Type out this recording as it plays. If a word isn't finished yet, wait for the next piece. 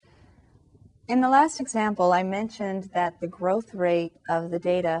In the last example, I mentioned that the growth rate of the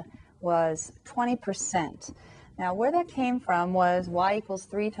data was 20%. Now, where that came from was y equals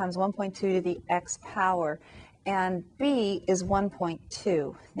 3 times 1.2 to the x power, and b is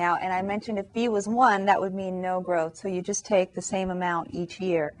 1.2. Now, and I mentioned if b was 1, that would mean no growth, so you just take the same amount each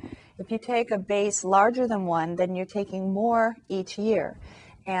year. If you take a base larger than 1, then you're taking more each year.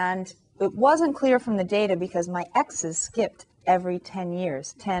 And it wasn't clear from the data because my x's skipped every 10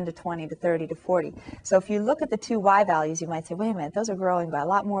 years, 10 to 20 to 30 to 40. So if you look at the two y values, you might say, wait a minute, those are growing by a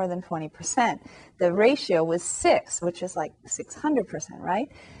lot more than 20%. The ratio was 6, which is like 600%, right?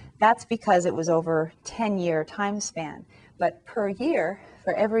 That's because it was over 10-year time span. But per year,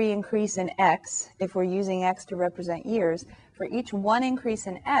 for every increase in x, if we're using x to represent years, for each one increase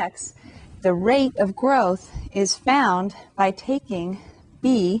in x, the rate of growth is found by taking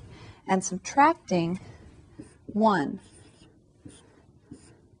b and subtracting 1.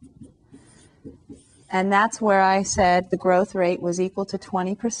 And that's where I said the growth rate was equal to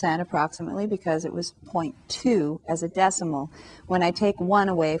 20% approximately, because it was 0.2 as a decimal when I take 1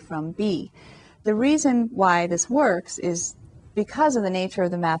 away from b. The reason why this works is because of the nature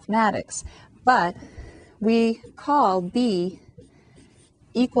of the mathematics, but we call b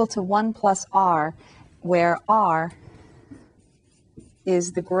equal to 1 plus r, where r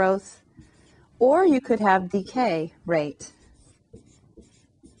is the growth, or you could have decay rate.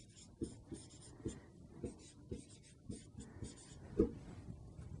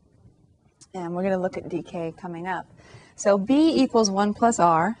 And we're going to look at decay coming up. So b equals 1 plus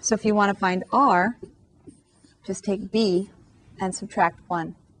r. So if you want to find r, just take b and subtract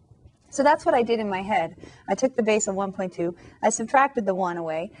 1. So that's what I did in my head. I took the base of 1.2, I subtracted the 1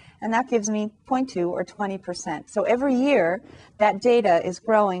 away, and that gives me 0.2 or 20%. So every year, that data is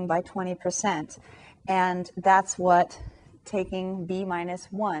growing by 20. And that's what taking b minus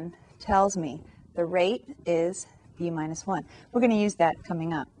 1 tells me. The rate is b minus 1. We're going to use that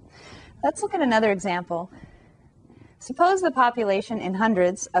coming up. Let's look at another example. Suppose the population in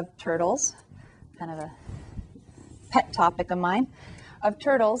hundreds of turtles, kind of a pet topic of mine, of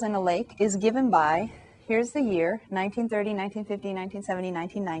turtles in a lake is given by, here's the year, 1930, 1950, 1970,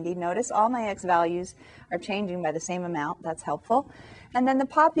 1990. Notice all my x values are changing by the same amount. That's helpful. And then the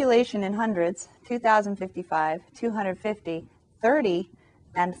population in hundreds, 2,055, 250, 30,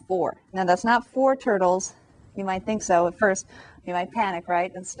 and 4. Now that's not 4 turtles. You might think so at first. You might panic,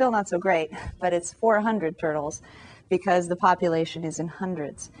 right? It's still not so great, but it's 400 turtles because the population is in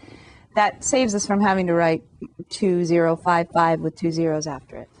hundreds. That saves us from having to write 2055 with 2 zeros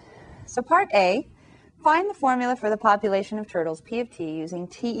after it. So part A, find the formula for the population of turtles, P of t, using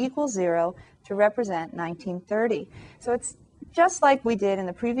t equals 0 to represent 1930. So it's just like we did in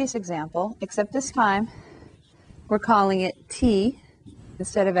the previous example, except this time we're calling it t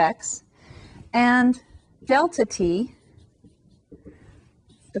instead of x. And delta t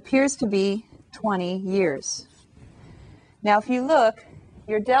appears to be 20 years. Now, if you look,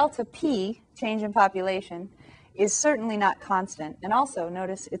 your delta p, change in population, is certainly not constant. And also,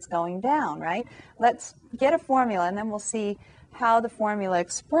 notice it's going down, right? Let's get a formula, and then we'll see how the formula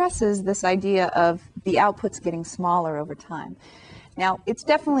expresses this idea of the outputs getting smaller over time. Now, it's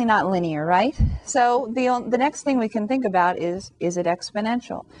definitely not linear, right? So the next thing we can think about is it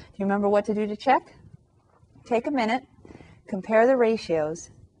exponential? Do you remember what to do to check? Take a minute, compare the ratios,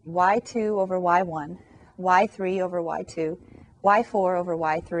 y2 over y1, y3 over y2, y4 over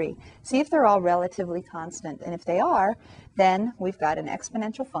y3. See if they're all relatively constant. And if they are, then we've got an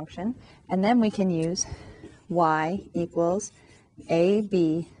exponential function, and then we can use y equals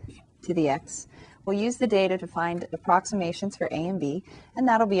ab to the x. We'll use the data to find approximations for a and b, and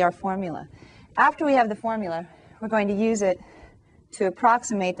that'll be our formula. After we have the formula, we're going to use it to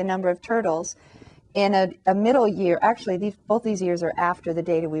approximate the number of turtles in a middle year. Actually, both these years are after the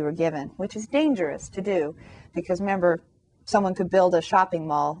data we were given, which is dangerous to do because, remember, someone could build a shopping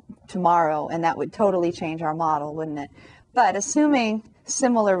mall tomorrow and that would totally change our model, wouldn't it? But assuming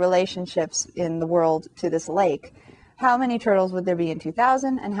similar relationships in the world to this lake, how many turtles would there be in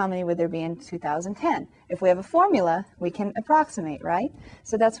 2000 and how many would there be in 2010? If we have a formula, we can approximate, right?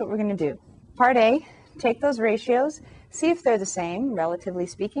 So that's what we're going to do. Part A, take those ratios, see if they're the same, relatively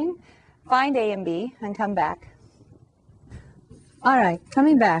speaking, find A and B, and come back. All right,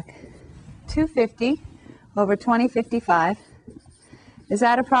 coming back, 250 over 2055. Is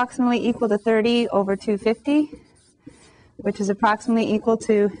that approximately equal to 30 over 250, which is approximately equal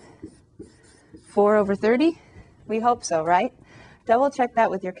to 4 over 30? We hope so, right? Double check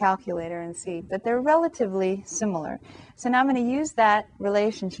that with your calculator and see, but they're relatively similar. So now I'm going to use that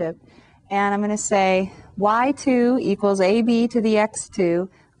relationship, and I'm going to say y2 equals ab to the x2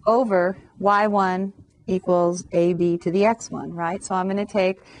 over y1 equals ab to the x1, right? So I'm going to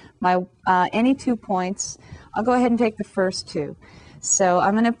take my any 2 points. I'll go ahead and take the first two. So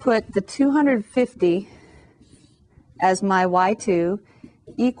I'm going to put the 250 as my y2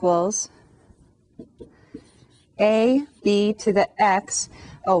 equals a b to the x,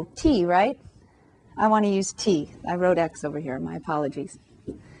 t, right? I want to use t. I wrote x over here, my apologies.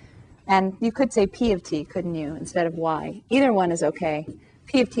 And you could say p of t, couldn't you, instead of y? Either one is okay.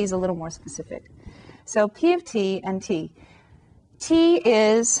 P of t is a little more specific. So p of t and t. T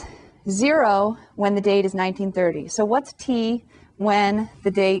is 0 when the date is 1930. So what's t when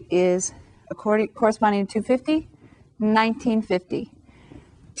the date is corresponding to 250? 1950.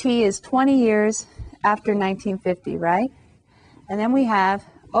 T is 20 years after 1950, right? And then we have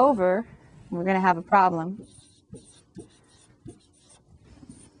over, we're going to have a problem,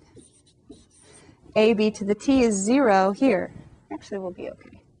 ab to the t is 0 here. Actually, we'll be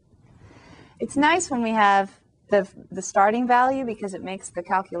okay. It's nice when we have the starting value because it makes the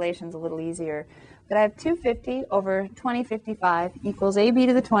calculations a little easier. But I have 250 over 2055 equals ab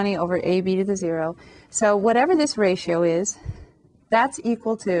to the 20 over ab to the 0. So whatever this ratio is, that's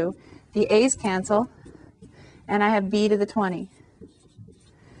equal to the a's cancel, and I have b to the 20.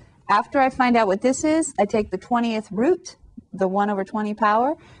 After I find out what this is, I take the 20th root, the 1 over 20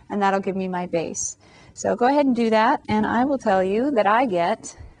 power, and that'll give me my base. So go ahead and do that, and I will tell you that I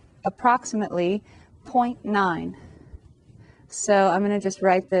get approximately 0.9. So I'm going to just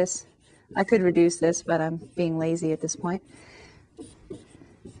write this. I could reduce this, but I'm being lazy at this point.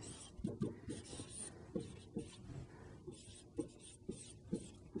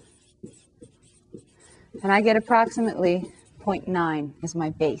 And I get approximately 0.9 as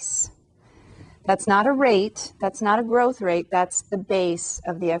my base. That's not a rate, that's not a growth rate, that's the base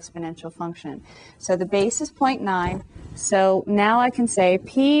of the exponential function. So the base is 0.9, so now I can say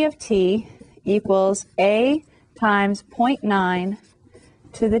p of t equals a times 0.9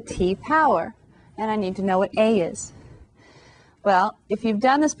 to the t power. And I need to know what a is. Well, if you've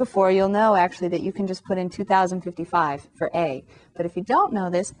done this before, you'll know actually that you can just put in 2055 for a. But if you don't know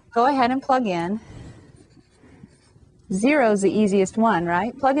this, go ahead and plug in. 0 is the easiest one,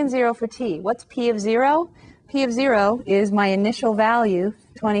 right? Plug in 0 for t. What's p of 0? P of 0 is my initial value,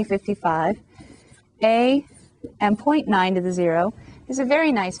 2055. A and 0.9 to the 0 is a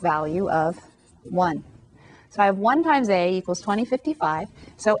very nice value of 1. So I have 1 times a equals 2055.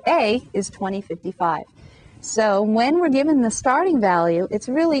 So a is 2055. So when we're given the starting value, it's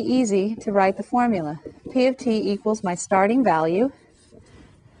really easy to write the formula. P of t equals my starting value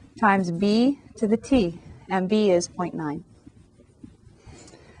times b to the t. And b is 0.9.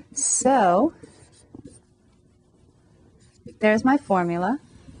 So there's my formula.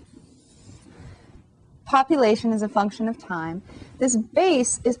 Population is a function of time. This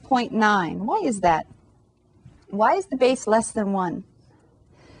base is 0.9. Why is that? Why is the base less than 1?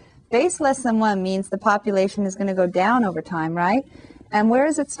 Base less than 1 means the population is going to go down over time, right? And where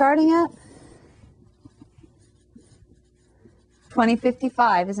is it starting at?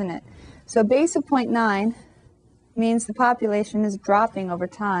 2055, isn't it? So base of 0.9 means the population is dropping over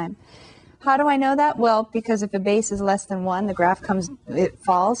time. How do I know that? Well, because if a base is less than 1, the graph it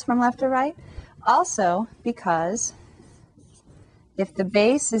falls from left to right. Also, because if the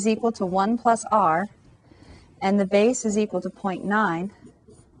base is equal to 1 plus r, and the base is equal to 0.9,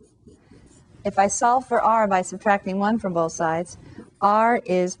 if I solve for r by subtracting 1 from both sides, r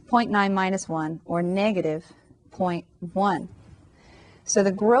is 0.9 minus 1, or negative 0.1. So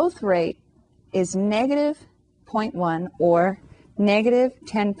the growth rate is negative 0.1 or negative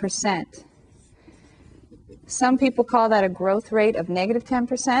 10%. Some people call that a growth rate of negative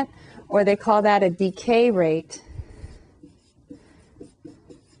 10%, or they call that a decay rate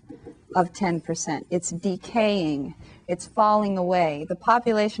of 10%. It's decaying. It's falling away. The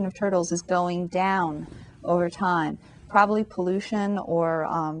population of turtles is going down over time. Probably pollution or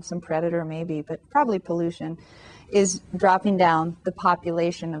some predator maybe, but probably pollution is dropping down the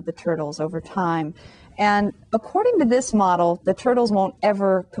population of the turtles over time. And according to this model, the turtles won't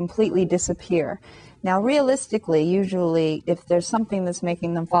ever completely disappear. Now, realistically, usually, if there's something that's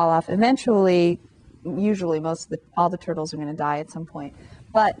making them fall off, eventually, usually all the turtles are going to die at some point.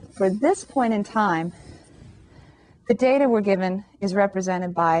 But for this point in time, the data we're given is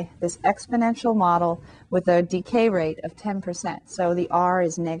represented by this exponential model with a decay rate of 10%. So the R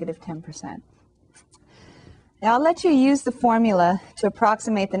is negative 10%. Now, I'll let you use the formula to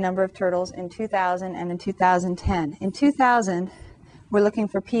approximate the number of turtles in 2000 and in 2010. In 2000, we're looking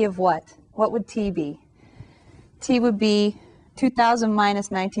for P of what? What would T be? T would be 2000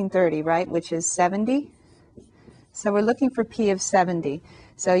 minus 1930, right, which is 70. So we're looking for P of 70.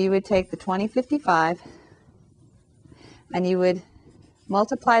 So you would take the 2055 and you would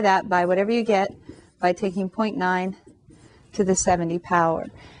multiply that by whatever you get by taking 0.9 to the 70 power.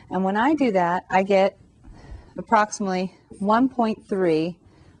 And when I do that, I get approximately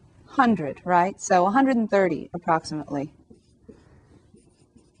 1.300, right? So 130 approximately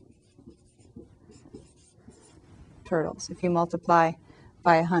turtles if you multiply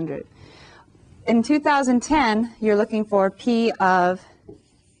by 100. In 2010, you're looking for P of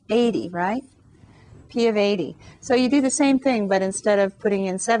 80, right? P of 80. So you do the same thing, but instead of putting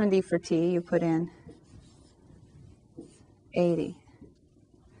in 70 for T, you put in 80.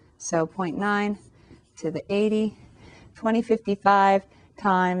 So 0.9 to the 80, 2055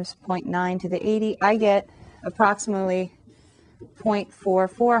 times 0.9 to the 80, I get approximately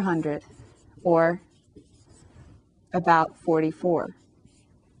 0.4400, or about 44.